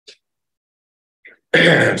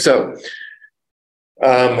So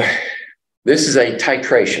this is a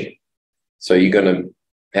titration. So you're going to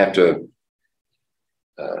have to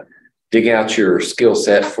dig out your skill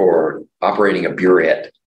set for operating a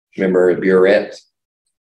burette. Remember a burette?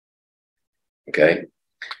 Okay.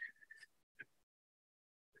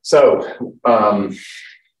 So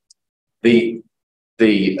the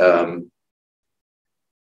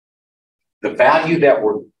value that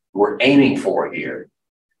we're aiming for here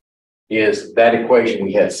is that equation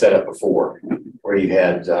we had set up before, where you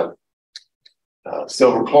had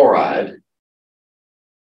silver chloride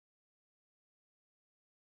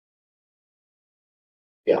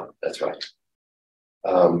Yeah, that's right.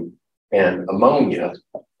 And ammonia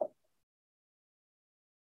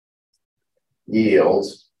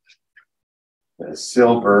yields a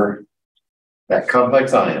silver, that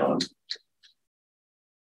complex ion,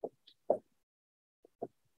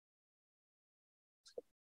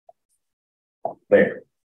 there.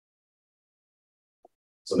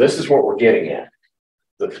 So this is what we're getting at.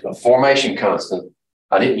 The formation constant,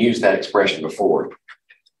 I didn't use that expression before,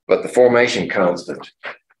 but the formation constant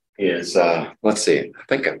is, let's see, I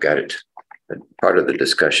think I've got it, part of the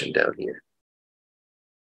discussion down here.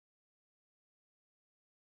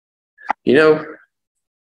 You know,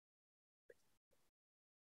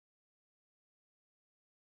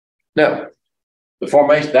 no, the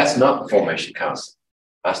formation, that's not the formation constant.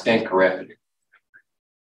 I stand corrected.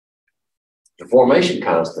 The formation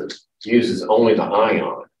constant uses only the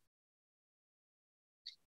ion.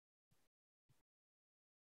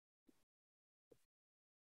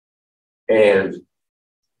 And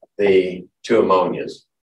the two ammonias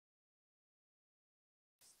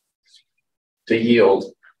to yield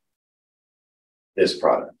this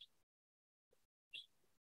product.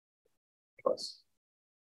 Plus.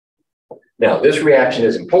 Now, this reaction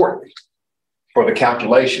is important for the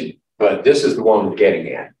calculation, but this is the one we're getting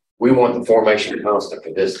at. We want the formation constant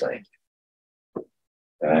for this thing.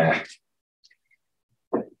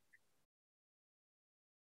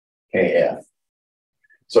 KF.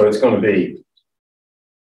 So it's going to be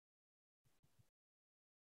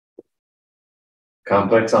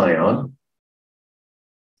complex ion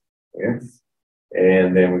here.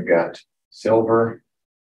 And then we've got silver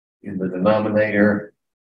in the denominator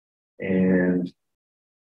and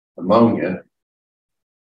ammonia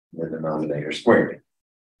in the denominator squared.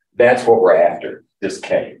 That's what we're after, this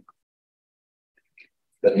K.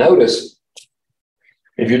 But notice,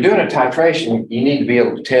 if you're doing a titration, you need to be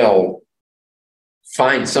able to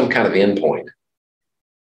find some kind of endpoint,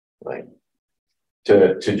 right?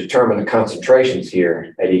 To determine the concentrations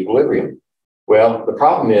here at equilibrium. Well, the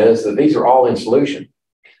problem is that these are all in solution.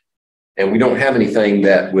 And we don't have anything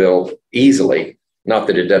that will easily, not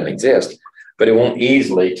that it doesn't exist, but it won't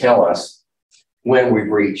easily tell us when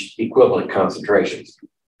we've reached equivalent concentrations.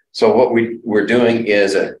 So what we're doing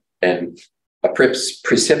is a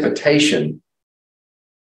precipitation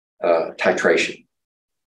titration.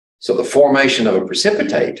 So the formation of a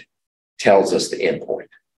precipitate tells us the endpoint.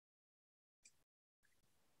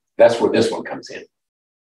 That's where this one comes in.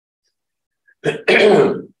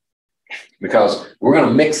 Because we're going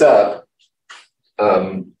to mix up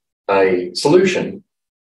a solution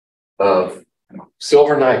of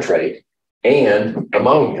silver nitrate and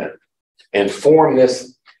ammonia and form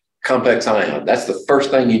this complex ion. That's the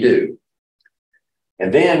first thing you do.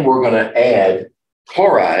 And then we're going to add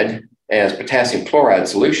chloride as potassium chloride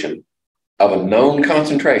solution of a known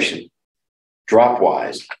concentration,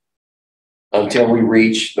 dropwise, until we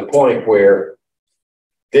reach the point where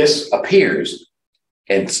this appears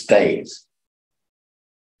and stays.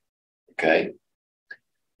 Okay.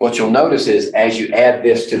 What you'll notice is as you add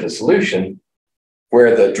this to the solution,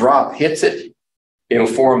 where the drop hits it, it'll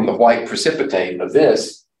form the white precipitate of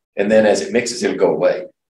this, and then as it mixes, it'll go away.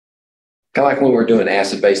 Kind of like when we were doing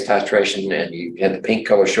acid-base titration and you had the pink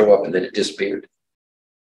color show up and then it disappeared.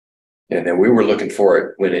 And then we were looking for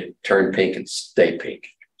it when it turned pink and stayed pink.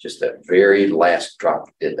 Just that very last drop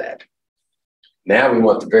did that. Now we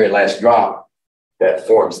want the very last drop that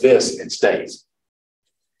forms this and stays.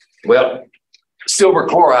 Well, silver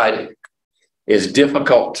chloride is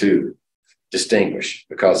difficult to distinguish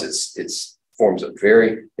because it's forms a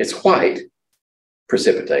it's white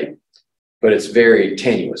precipitate, but it's very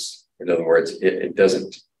tenuous. In other words,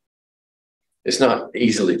 it's not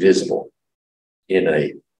easily visible in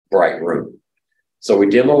a bright room. So we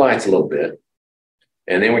dim the lights a little bit,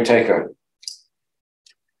 and then we take a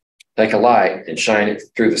light and shine it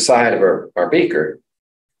through the side of our beaker.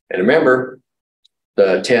 And remember,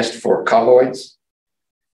 the test for colloids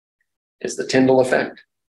is the Tyndall effect.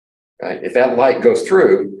 Right? If that light goes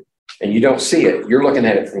through and you don't see it, you're looking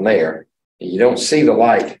at it from there, And you don't see the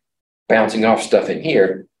light bouncing off stuff in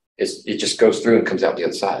here. It just goes through and comes out the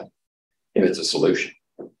other side if it's a solution.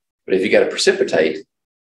 But if you got a precipitate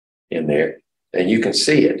in there, then you can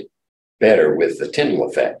see it better with the Tyndall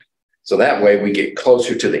effect. So that way we get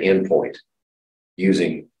closer to the endpoint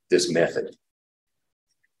using this method.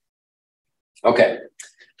 Okay.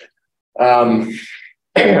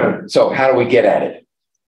 So how do we get at it?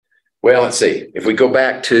 Well, let's see. If we go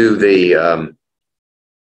back to the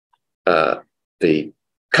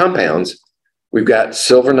compounds, we've got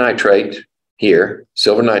silver nitrate here.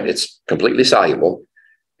 Silver nitrate, it's completely soluble.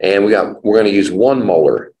 And we're going to use 1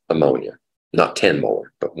 molar ammonia, not 10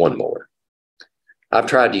 molar, but 1 molar. I've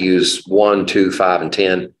tried to use 1, 2, 5, and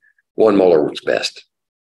 10. 1 molar works best.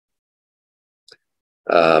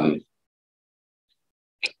 And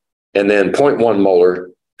then 0.1 molar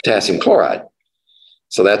potassium chloride.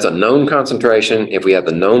 So that's a known concentration. If we have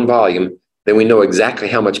the known volume, then we know exactly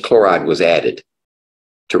how much chloride was added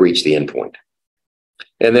to reach the endpoint.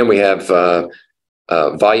 And then we have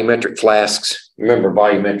volumetric flasks. Remember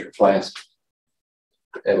volumetric flasks?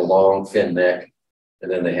 They have a long, thin neck, and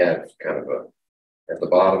then they have kind of a, at the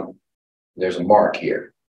bottom, there's a mark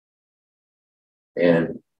here.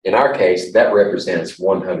 And in our case, that represents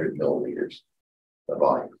 100 milliliters of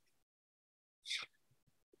volume.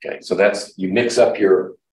 Okay, so that's, you mix up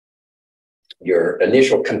your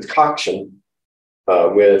initial concoction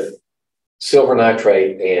with silver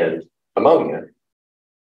nitrate and ammonia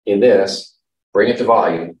in this, bring it to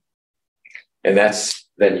volume, and that's,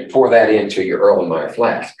 then you pour that into your Erlenmeyer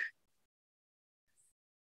flask.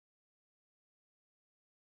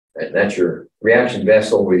 And that's your reaction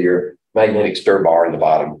vessel with your magnetic stir bar in the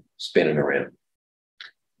bottom spinning around.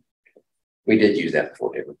 We did use that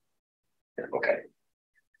before, didn't we? Okay.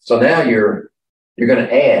 So now you're going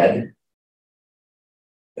to add,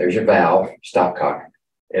 there's your valve, stopcock,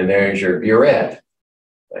 and there's your burette.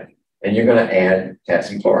 Okay. And you're going to add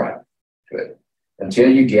potassium chloride to it until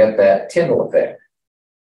you get that Tyndall effect.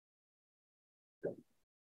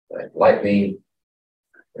 Right. Light beam,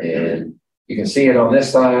 and you can see it on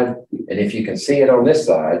this side, and if you can see it on this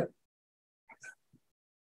side,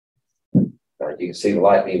 you can see the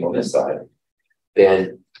light beam on this side,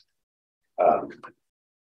 then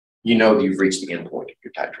you know that you've reached the endpoint of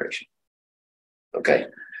your titration. Okay.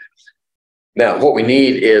 Now, what we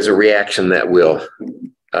need is a reaction that will,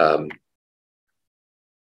 and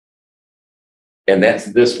that's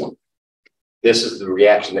this one. This is the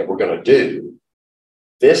reaction that we're going to do.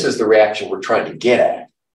 This is the reaction we're trying to get at.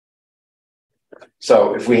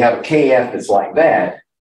 So if we have a KF that's like that,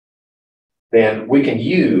 then we can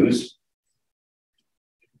use,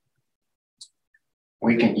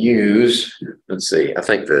 let's see, I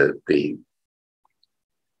think the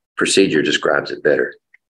procedure describes it better.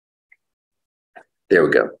 There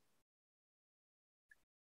we go.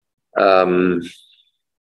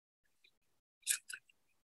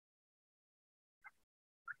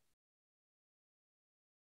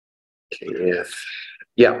 KF,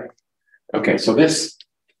 yeah. Okay, so this,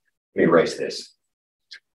 let me erase this.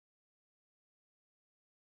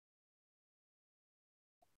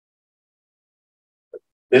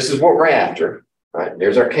 This is what we're after, right?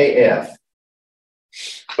 There's our KF,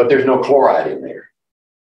 but there's no chloride in there.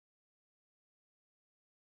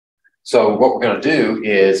 So what we're going to do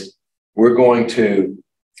is we're going to,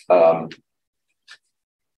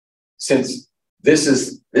 since this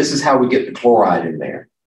is how we get the chloride in there.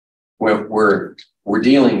 We're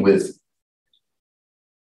dealing with,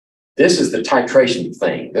 this is the titration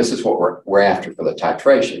thing. This is what we're after for the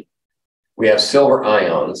titration. We have silver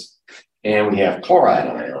ions and we have chloride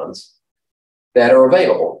ions that are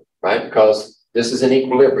available, right? Because this is in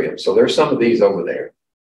equilibrium. So there's some of these over there.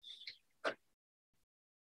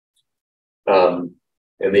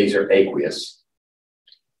 And these are aqueous.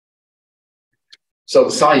 So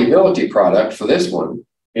the solubility product for this one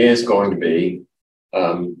is going to be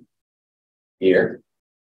here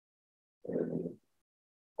and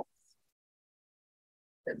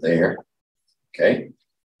there. Okay.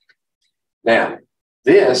 Now,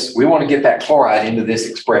 this, we want to get that chloride into this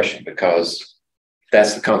expression because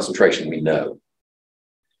that's the concentration we know.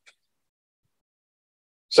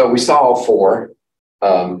 So we solve for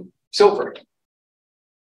silver.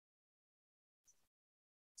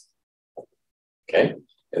 Okay,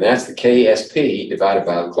 and that's the KSP divided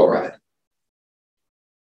by the chloride.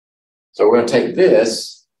 So we're going to take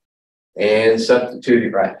this and substitute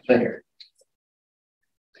it right there.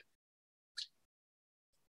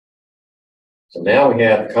 So now we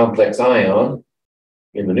have the complex ion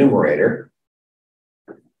in the numerator.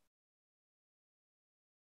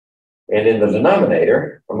 And in the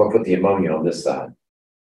denominator, I'm going to put the ammonia on this side.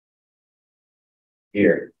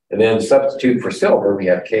 here. And then substitute for silver, we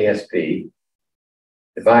have KSP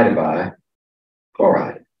divided by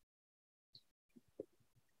chloride.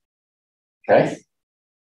 Okay.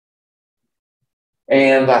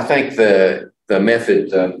 And I think the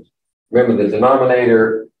method, remember the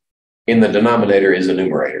denominator, in the denominator is a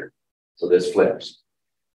numerator. So this flips.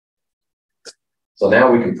 So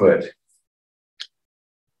now we can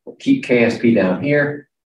keep KSP down here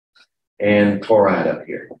and chloride up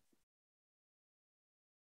here.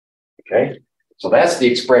 Okay, so that's the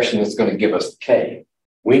expression that's going to give us the K.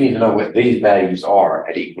 We need to know what these values are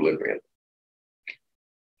at equilibrium.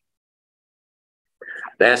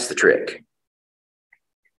 That's the trick.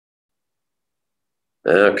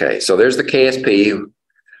 Okay, so there's the KSP.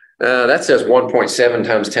 That says 1.7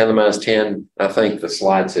 times 10 to the minus 10. I think the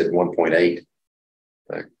slide said 1.8.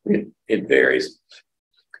 It varies.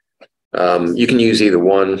 You can use either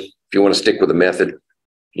one. If you want to stick with the method,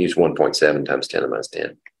 use 1.7 times 10 to the minus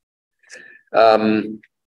 10.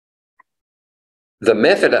 The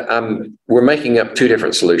method, we're making up two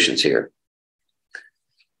different solutions here.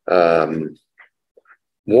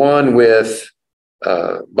 One with,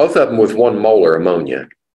 both of them with 1 molar ammonia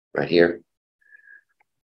right here.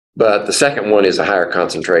 But the second one is a higher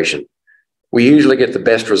concentration. We usually get the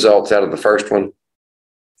best results out of the first one,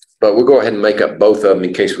 but we'll go ahead and make up both of them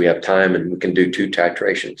in case we have time, and we can do 2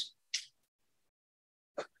 titrations.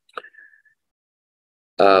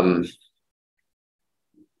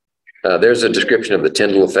 There's a description of the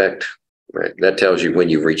Tyndall effect. Right? That tells you when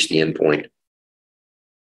you've reached the end point.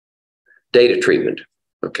 Data treatment.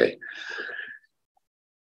 Okay.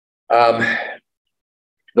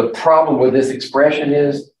 The problem with this expression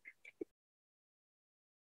is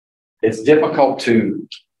it's difficult to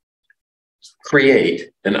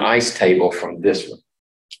create an ice table from this one.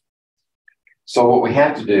 So what we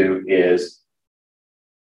have to do is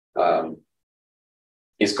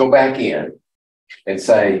go back in and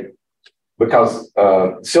say, because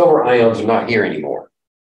silver ions are not here anymore,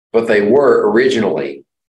 but they were originally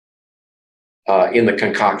in the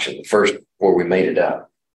concoction, the first where we made it up.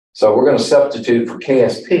 So we're going to substitute for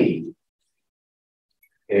KSP,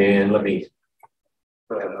 and let me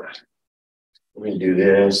do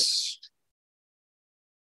this.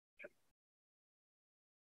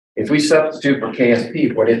 If we substitute for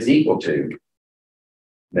KSP, what it's equal to,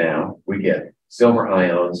 now we get silver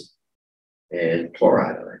ions and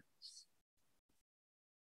chloride ions.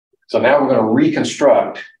 So now we're going to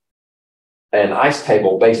reconstruct an ice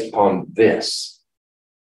table based upon this.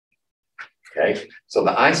 Okay, so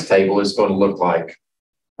the ice table is going to look like,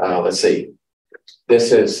 let's see,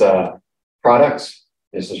 this is products,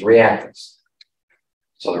 this is reactants.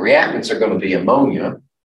 So the reactants are going to be ammonia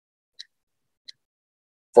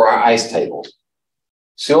for our ice table,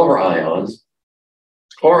 silver ions,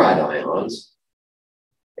 chloride ions,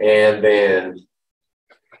 and then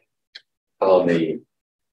on the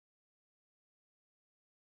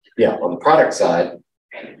product side,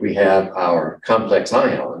 we have our complex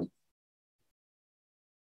ion.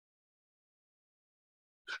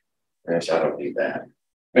 Actually, I don't need that.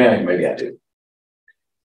 Maybe I do.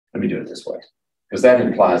 Let me do it this way, because that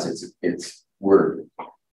implies it's word.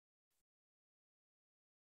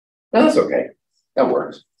 No, that's okay. That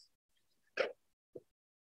works.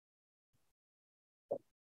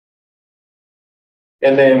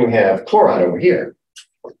 And then we have chloride over here.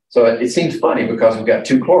 So it seems funny because we've got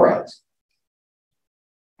 2 chlorides.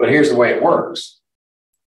 But here's the way it works.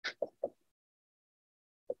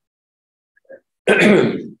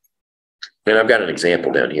 And I've got an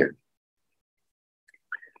example down here.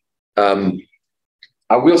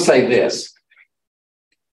 I will say this.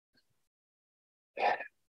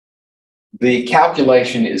 The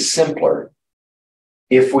calculation is simpler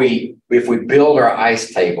if we build our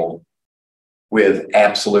ice table with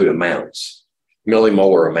absolute amounts,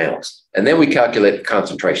 millimolar amounts, and then we calculate the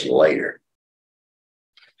concentration later.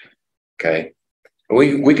 Okay,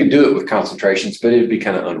 we can do it with concentrations, but it'd be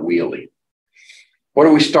kind of unwieldy. What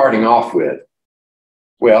are we starting off with?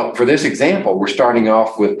 Well, for this example, we're starting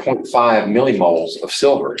off with 0.5 millimoles of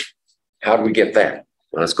silver. How do we get that?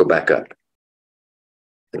 Well, let's go back up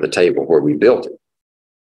to the table where we built it.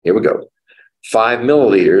 Here we go. 5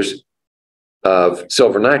 milliliters of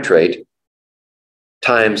silver nitrate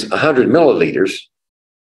times 100 milliliters.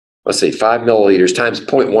 Let's see, 5 milliliters times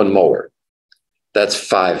 0.1 molar. That's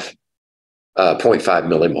 0.5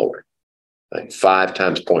 millimolar. Right? 5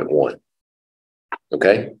 times 0.1.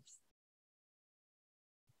 Okay?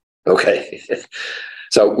 Okay.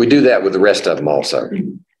 So we do that with the rest of them also.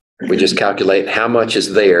 We just calculate how much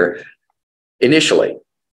is there initially.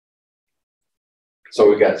 So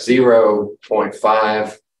we got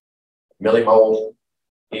 0.5 millimole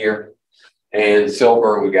here. And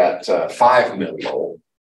silver, we got 5 millimole.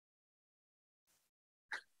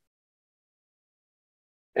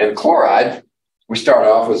 And chloride, we start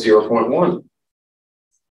off with 0.1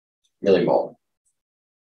 millimole.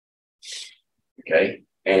 Okay,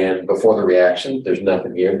 and before the reaction, there's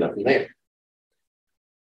nothing here, nothing there.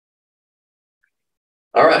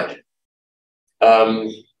 All right.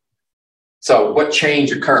 So what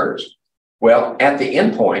change occurs? Well, at the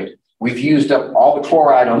end point, we've used up all the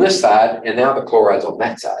chloride on this side, and now the chloride's on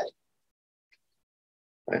that side.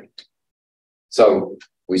 Right? So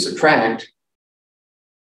we subtract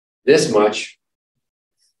this much.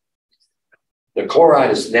 The chloride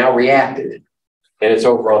is now reacted, and it's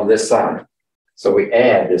over on this side. So we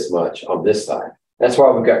add this much on this side. That's why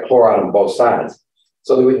we've got chloride on both sides,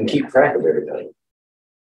 so that we can keep track of everything.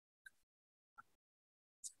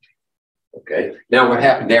 Okay, now what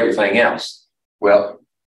happened to everything else? Well,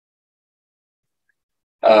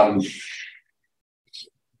 oh,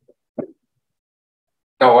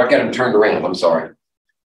 I got them turned around. I'm sorry.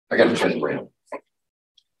 I got them turned around.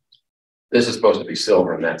 This is supposed to be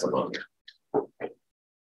silver, and that's ammonia.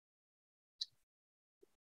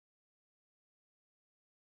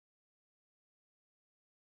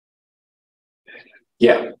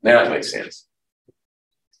 Yeah, now it makes sense.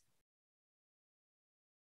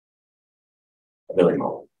 A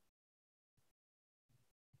millimole.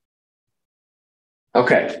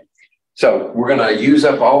 Okay, so we're going to use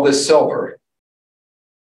up all this silver.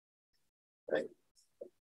 Right.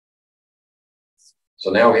 So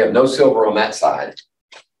now we have no silver on that side.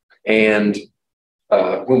 And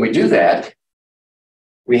when we do that,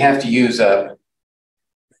 we have to use up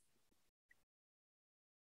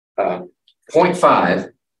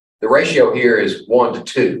 0.5. The ratio here is 1 to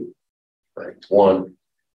 2. Right? 1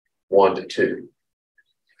 to 2.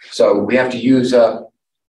 So we have to use up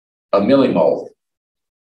a millimole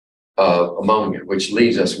of ammonia, which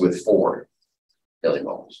leaves us with 4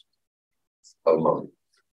 millimoles of ammonia.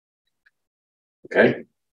 Okay.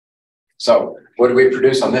 So what did we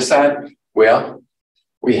produce on this side? Well,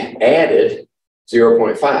 we added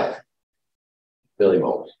 0.5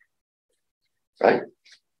 millimoles, right?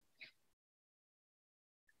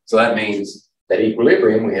 So that means at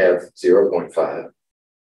equilibrium, we have 0.5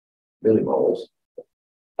 millimoles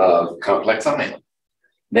of complex ion.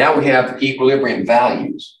 Now we have equilibrium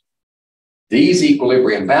values. These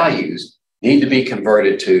equilibrium values need to be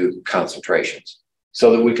converted to concentrations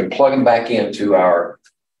so that we can plug them back into our,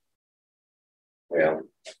 well,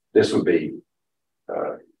 this would be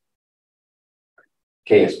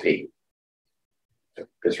KSP.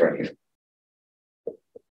 This right here.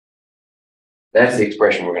 That's the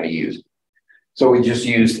expression we're going to use. So we just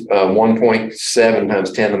used 1.7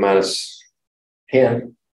 times 10 to the minus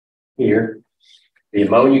 10 here. The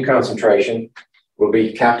ammonia concentration will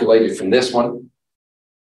be calculated from this one.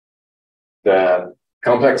 The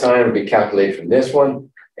complex ion will be calculated from this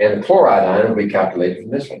one, and the chloride ion will be calculated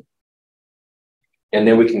from this one. And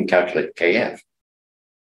then we can calculate KF.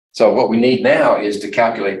 So what we need now is to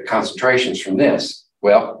calculate concentrations from this.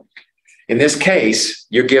 Well, in this case,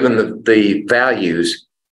 you're given the values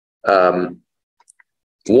 1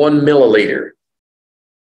 milliliter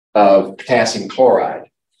of potassium chloride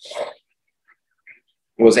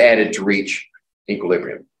was added to reach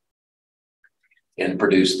equilibrium and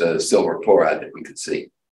produce the silver chloride that we could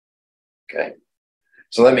see. Okay,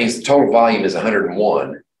 so that means the total volume is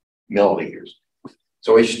 101 milliliters.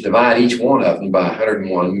 So we should divide each one of them by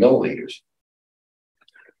 101 milliliters.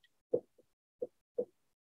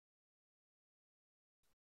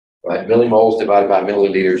 Right, millimoles divided by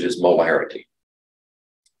milliliters is molarity.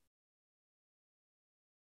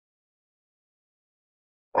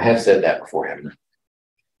 I have said that before, haven't I?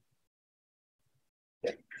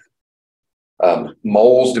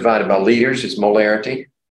 Moles divided by liters is molarity.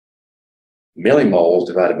 Millimoles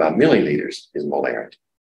divided by milliliters is molarity.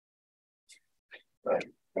 Right.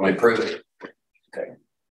 Let me prove it. Okay.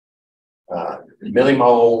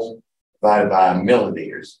 Millimoles divided by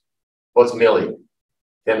milliliters. What's milli?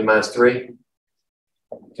 10 to the minus 3. 10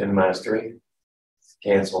 to the minus 3.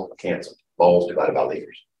 Cancel, cancel. Moles divided by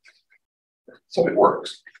liters. So it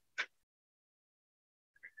works.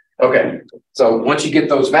 Okay, so once you get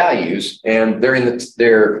those values, and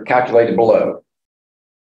they're calculated below.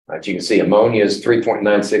 Right, you can see ammonia is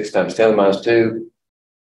 3.96 times 10 to the minus 2.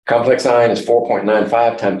 Complex ion is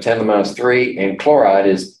 4.95 times 10 to the minus 3, and chloride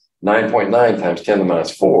is 9.9 times 10 to the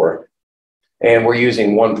minus 4. And we're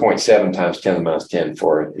using 1.7 times 10 to the minus 10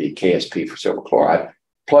 for the KSP for silver chloride.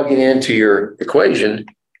 Plug it into your equation,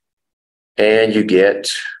 and you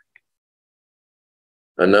get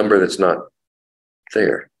a number that's not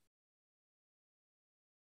there.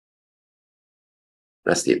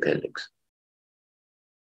 That's the appendix.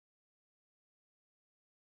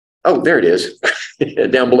 Oh, there it is,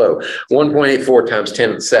 down below. 1.84 times 10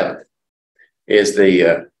 to the 7th is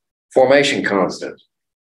the formation constant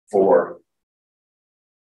for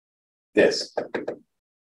this.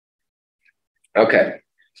 Okay,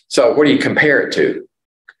 so what do you compare it to?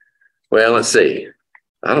 Well, let's see.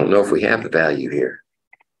 I don't know if we have the value here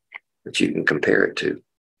that you can compare it to.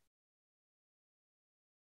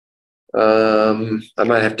 I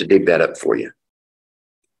might have to dig that up for you.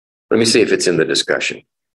 Let me see if it's in the discussion.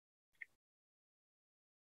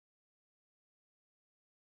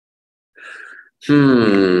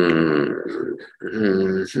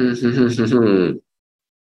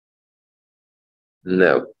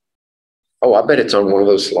 No. Oh, I bet it's on one of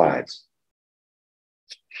those slides.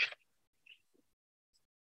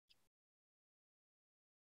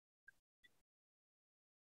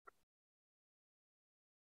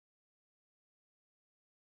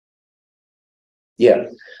 Yeah.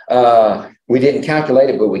 We didn't calculate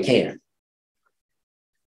it, but we can.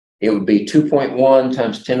 It would be 2.1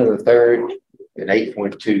 times 10 to the 3rd and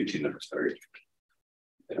 8.2 to the 3rd.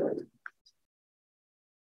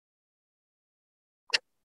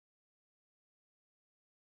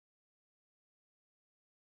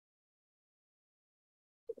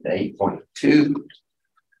 And 8.2.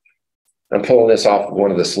 I'm pulling this off of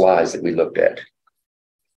one of the slides that we looked at.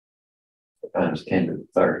 Times 10 to the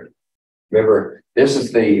 3rd. Remember, this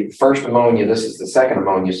is the first ammonia, this is the second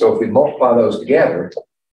ammonia. So if we multiply those together,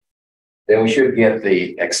 then we should get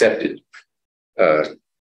the accepted KF.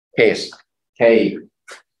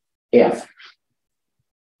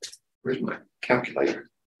 Where's my calculator?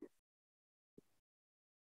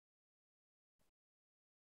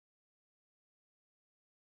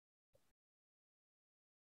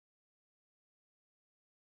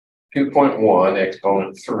 (2.1)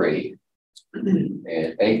 exponent 3 and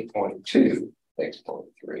 8.2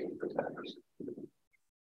 exponent 3.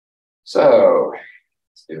 So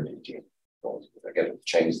let's do it again. I got to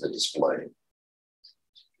change the display.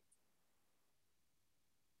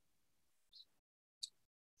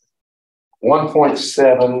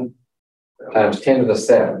 (1.7) times 10 to the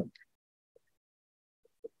 7.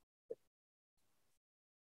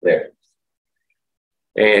 There.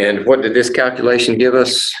 And what did this calculation give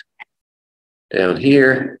us? Down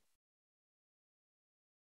here.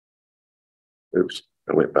 Oops,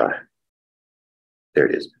 I went by. There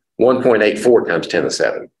it is. 1.84 times 10 to the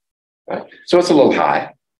 7. Right. So it's a little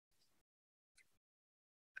high.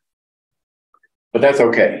 But that's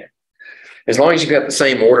okay. As long as you've got the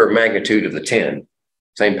same order of magnitude of the 10,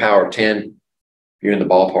 same power of 10, you're in the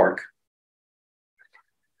ballpark.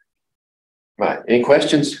 Right. Any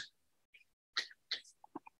questions?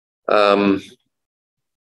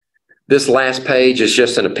 This last page is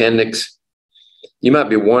just an appendix. You might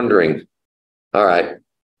be wondering, all right,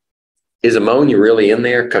 is ammonia really in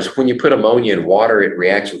there? Because when you put ammonia in water, it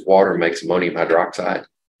reacts with water and makes ammonium hydroxide.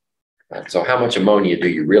 Right. So how much ammonia do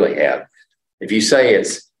you really have? If you say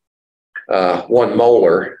it's 1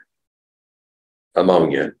 molar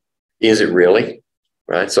ammonia, is it really?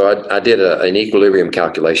 Right. So I did an equilibrium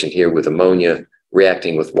calculation here with ammonia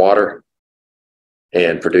reacting with water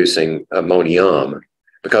and producing ammonium,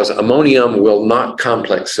 because ammonium will not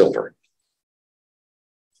complex silver.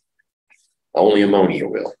 Only ammonia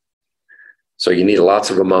will. So you need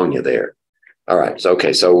lots of ammonia there. All right. So,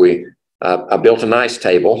 okay. So I built a nice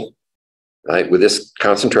table, right, with this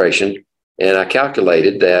concentration, and I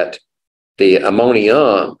calculated that the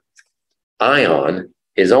ammonium ion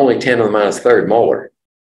is only 10 to the minus 3rd molar.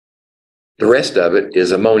 The rest of it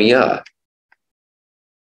is ammonia.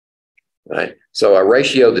 Right. So I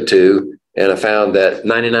ratioed the two, and I found that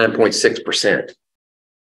 99.6%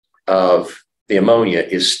 of the ammonia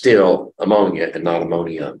is still ammonia and not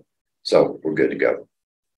ammonium. So we're good to go.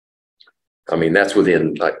 I mean, that's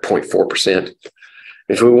within like 0.4%.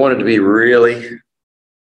 If we wanted to be really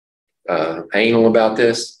anal about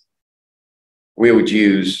this, we would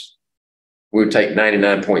take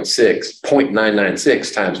 99.6,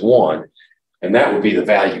 0.996 times 1, and that would be the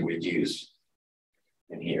value we'd use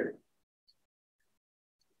in here.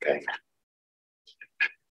 Okay.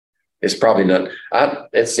 It's probably not,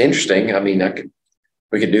 it's interesting. I mean,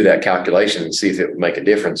 we could do that calculation and see if it would make a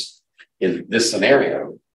difference in this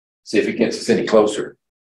scenario, see if it gets us any closer,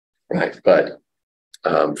 right? But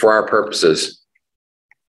for our purposes,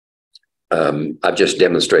 I've just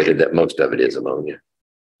demonstrated that most of it is ammonia.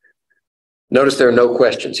 Notice there are no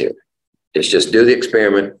questions here. It's just do the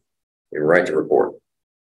experiment and write the report.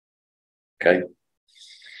 Okay.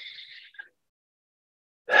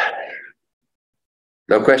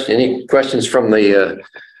 No question. Any questions from the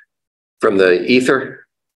from the ether.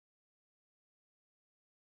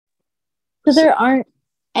 So there aren't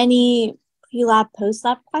any pre-lab,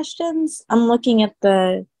 post-lab questions? I'm looking at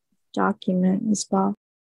the document as well.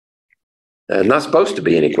 Not supposed to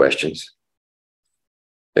be any questions.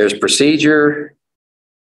 There's procedure,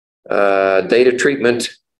 data treatment.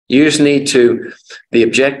 You just need to, the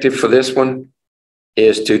objective for this one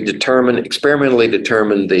is to experimentally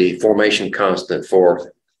determine the formation constant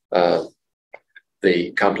for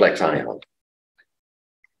the complex ion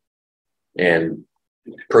and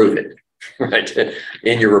prove it right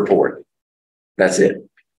in your report. That's it.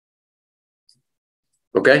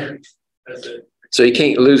 Okay? That's it. So you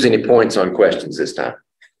can't lose any points on questions this time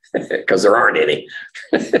because there aren't any.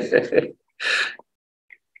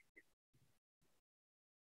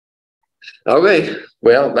 Okay,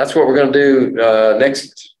 well, that's what we're going to do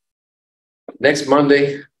next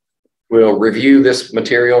Monday. We'll review this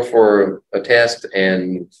material for a test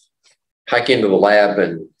and hike into the lab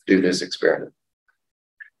and do this experiment.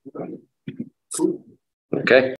 Okay.